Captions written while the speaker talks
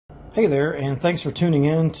Hey there, and thanks for tuning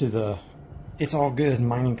in to the It's All Good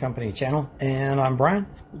Mining Company channel. And I'm Brian.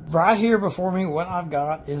 Right here before me, what I've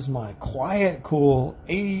got is my Quiet Cool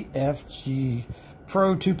AFG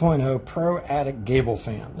Pro 2.0 Pro Attic Gable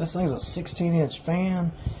fan. This thing's a 16-inch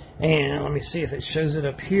fan, and let me see if it shows it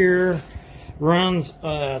up here. Runs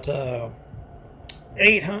at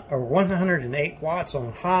 108 watts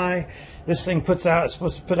on high. This thing puts out, it's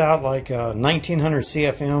supposed to put out like 1900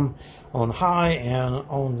 CFM on high, and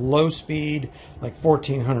on low speed like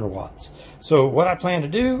 1400 watts. So what I plan to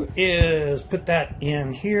do is put that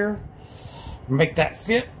in here, make that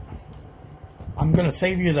fit. I'm going to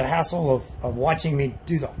save you the hassle of watching me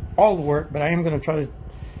do all the work, but I am going to try to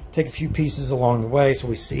take a few pieces along the way so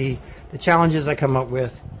we see the challenges I come up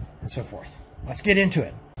with and so forth. Let's get into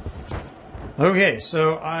it. Okay,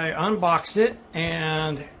 so I unboxed it,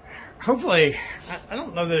 and hopefully, I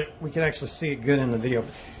don't know that we can actually see it good in the video.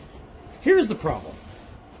 Here's the problem.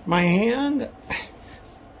 My hand,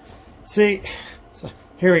 see, so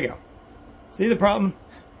here we go. See the problem?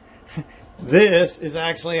 This is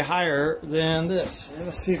actually higher than this.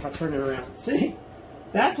 Let's see if I turn it around. See,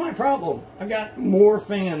 that's my problem. I've got more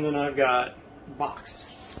fan than I've got box.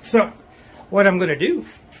 So, what I'm going to do,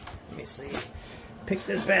 let me see, pick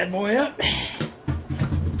this bad boy up.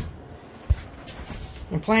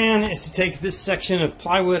 My plan is to take this section of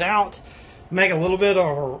plywood out, make a little bit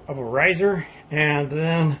of a riser, and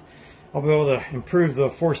then I'll be able to improve the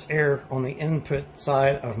forced air on the input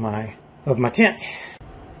side of my tent.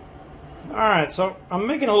 Alright, so I'm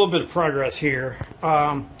making a little bit of progress here.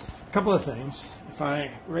 A couple of things. If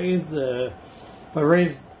I raise the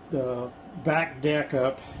back deck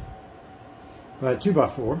up by a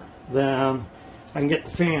 2x4, then I can get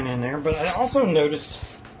the fan in there. But I also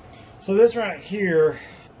noticed, so this right here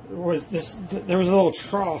was this, there was a little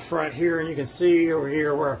trough right here, and you can see over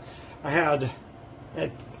here where I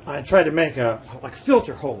tried to make a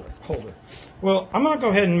filter holder. Well, I'm going to go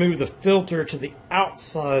ahead and move the filter to the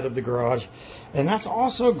outside of the garage, and that's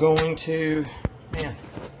also going to,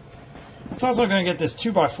 it's also going to get this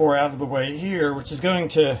 2x4 out of the way here, which is going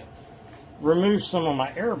to remove some of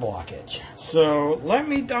my air blockage. So let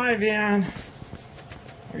me dive in.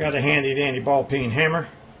 I got a handy dandy ball peen hammer.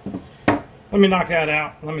 Let me knock that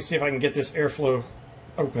out. Let me see if I can get this airflow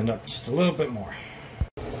opened up just a little bit more.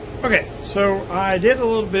 Okay, so I did a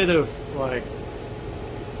little bit of like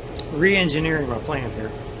re-engineering my plan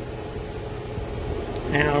here.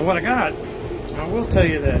 And what I will tell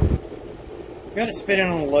you that I've got it spinning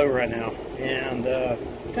on the low right now. And I'll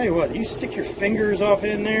tell you what, you stick your fingers off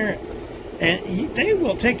in there, and it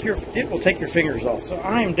will take your fingers off. So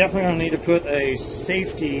I am definitely going to need to put a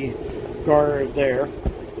safety guard there,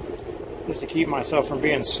 just to keep myself from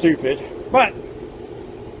being stupid. But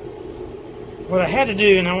what I had to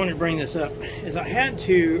do, and I wanted to bring this up, is I had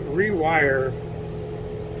to rewire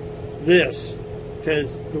this,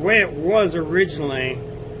 because the way it was originally,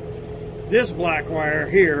 this black wire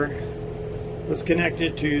here was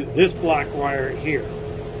connected to this black wire here.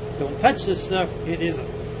 Don't touch this stuff, it is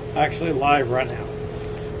actually live right now.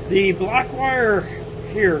 The black wire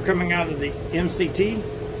here coming out of the MCT,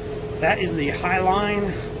 that is the high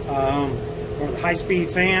line, or the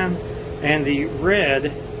high-speed fan, and the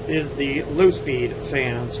red is the low-speed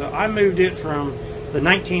fan. So I moved it from the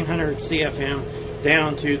 1900 CFM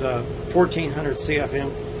down to the 1400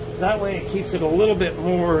 CFM. That way it keeps it a little bit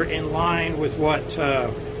more in line with what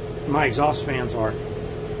my exhaust fans are.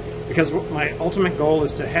 Because my ultimate goal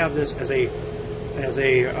is to have this as a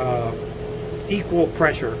equal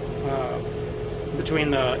pressure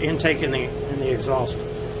between the intake and the exhaust.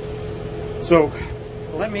 So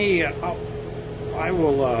let me, I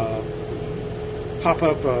will pop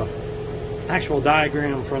up an actual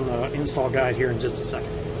diagram from the install guide here in just a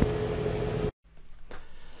second.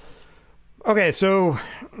 Okay, so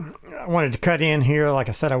I wanted to cut in here like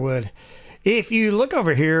I said I would. If you look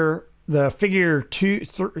over here, the figure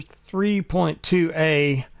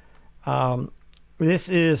 3.2a, this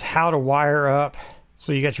is how to wire up.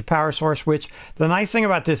 So you got your power source, which the nice thing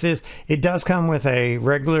about this is it does come with a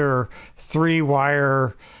regular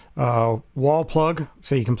 3-wire wall plug,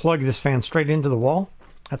 so you can plug this fan straight into the wall.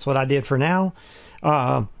 That's what I did for now.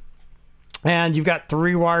 And you've got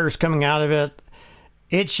 3 wires coming out of it.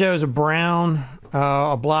 It shows a brown,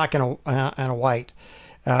 a black, and a white.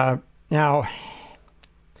 Now,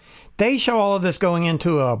 they show all of this going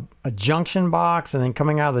into a junction box, and then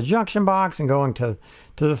coming out of the junction box and going to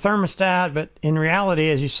the thermostat. But in reality,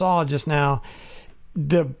 as you saw just now,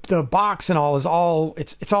 the box and all is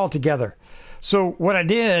it's all together. So what I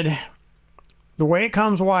did, the way it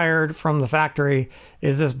comes wired from the factory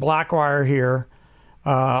is this black wire here,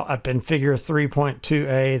 up in figure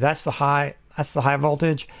 3.2a. That's the high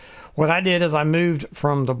voltage. What I did is I moved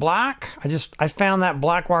from the black. I found that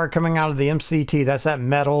black wire coming out of the MCT. That's that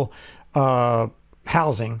metal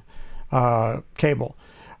housing cable.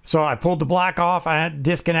 So I pulled the black off, I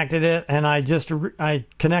disconnected it, and I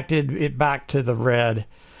connected it back to the red.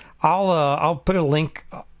 I'll put a link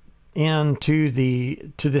into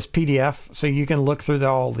this PDF so you can look through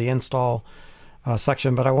all the install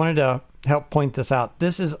section, but I wanted to help point this out.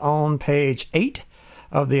 This is on page 8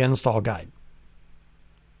 of the install guide.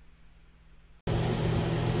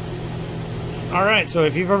 All right, so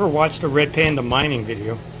if you've ever watched a Red Panda mining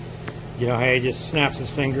video, you know how he just snaps his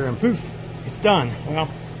finger and poof, it's done. Well,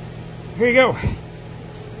 here you go.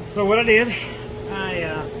 So what I did,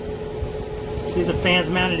 I see the fan's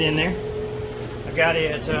mounted in there. I got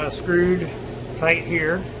it screwed tight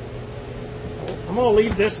here. I'm going to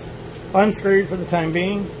leave this unscrewed for the time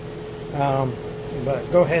being, but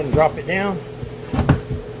go ahead and drop it down.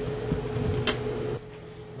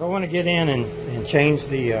 If I want to get in and change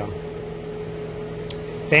the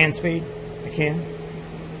fan speed, I can.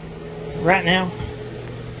 Right now,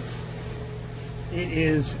 it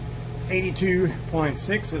is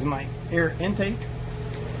 82.6 is my air intake,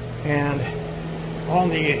 and on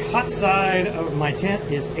the hot side of my tent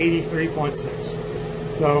is 83.6.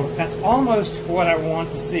 So that's almost what I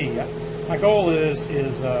want to see. My goal is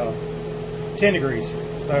 10 degrees.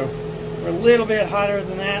 So we're a little bit hotter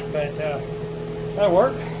than that, but that'll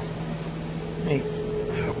work. Let me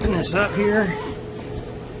open this up here.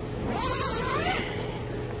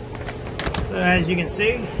 So as you can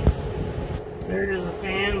see, there's the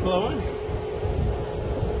fan blowing.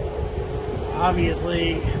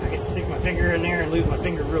 Obviously, I could stick my finger in there and lose my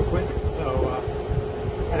finger real quick, so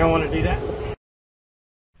I don't want to do that.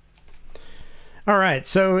 All right,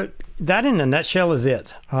 so that in a nutshell is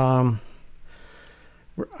it. I'm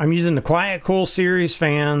using the Quiet Cool series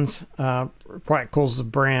fans. Quiet Cool's the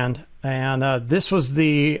brand, and this was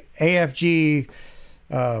the AFG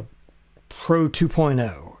Pro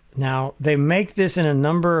 2.0. Now, they make this in a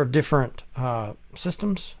number of different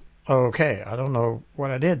systems. Okay, I don't know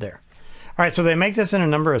what I did there. All right, so they make this in a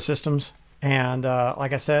number of systems, and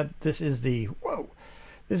like I said, this is the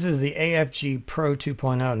AFG Pro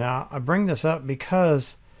 2.0. Now, I bring this up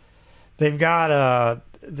because they've got a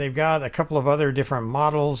couple of other different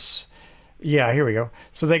models. Yeah, here we go.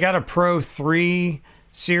 So they got a Pro 3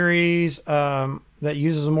 series that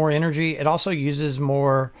uses more energy. It also uses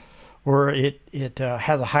more, or it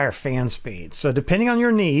has a higher fan speed. So depending on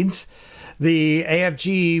your needs, the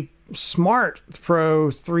AFG Smart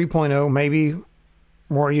Pro 3.0 may be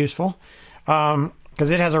more useful because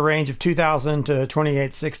it has a range of 2,000 to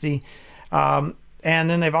 2,860. And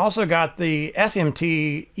then they've also got the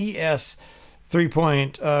SMT ES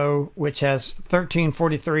 3.0, which has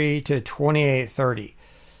 1,343 to 2,830.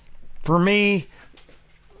 For me,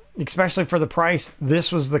 especially for the price,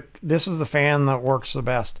 this was the fan that works the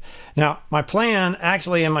best. Now, my plan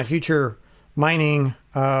actually in my future mining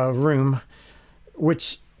room,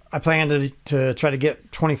 which I plan to try to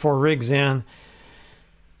get 24 rigs in,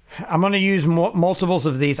 I'm going to use multiples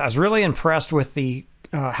of these. I was really impressed with the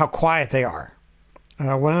how quiet they are.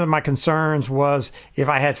 One of my concerns was if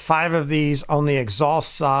I had 5 of these on the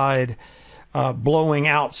exhaust side blowing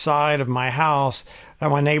outside of my house, that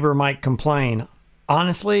my neighbor might complain.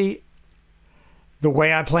 Honestly, the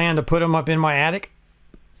way I plan to put them up in my attic,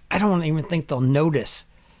 I don't even think they'll notice,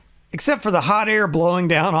 except for the hot air blowing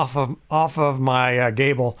down off of my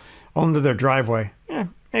gable onto their driveway.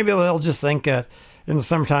 Maybe they'll just think in the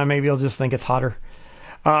summertime, maybe they'll just think it's hotter.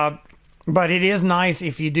 But it is nice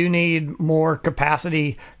if you do need more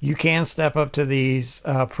capacity, you can step up to these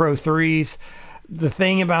Pro 3s. The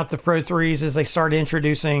thing about the Pro 3s is they start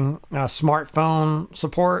introducing smartphone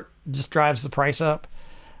support. Just drives the price up.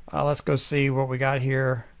 Let's go see what we got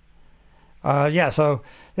here. Yeah, so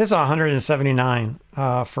this is 179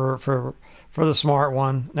 for the smart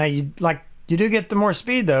one. Now you do get the more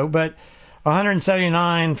speed though, but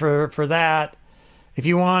 179 for that. If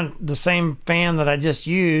you want the same fan that I just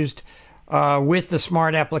used with the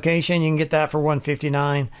smart application, you can get that for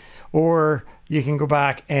 159, or you can go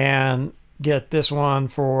back and get this one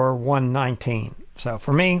for 119. So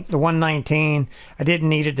for me, the 119, I didn't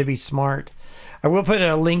need it to be smart. I will put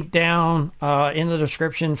a link down in the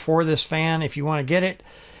description for this fan if you want to get it.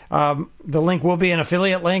 The link will be an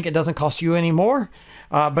affiliate link. It doesn't cost you any more,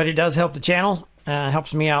 but it does help the channel and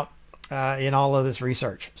helps me out in all of this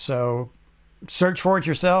research. So search for it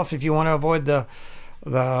yourself if you want to avoid the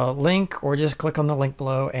link, or just click on the link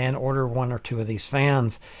below and order 1 or 2 of these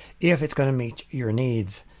fans if it's going to meet your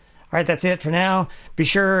needs. right, that's it for now. Be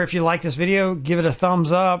sure, if you like this video, give it a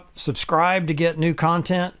thumbs up, subscribe to get new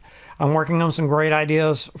content. I'm working on some great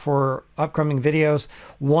ideas for upcoming videos,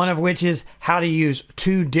 one of which is how to use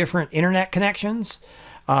 2 different internet connections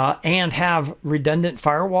and have redundant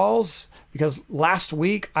firewalls, because last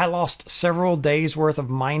week I lost several days worth of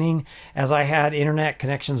mining as I had internet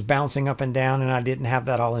connections bouncing up and down and I didn't have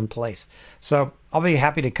that all in place. So I'll be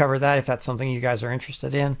happy to cover that if that's something you guys are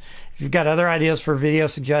interested in. If you've got other ideas for video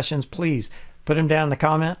suggestions, please put them down in the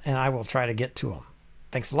comment and I will try to get to them.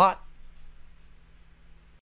 Thanks a lot.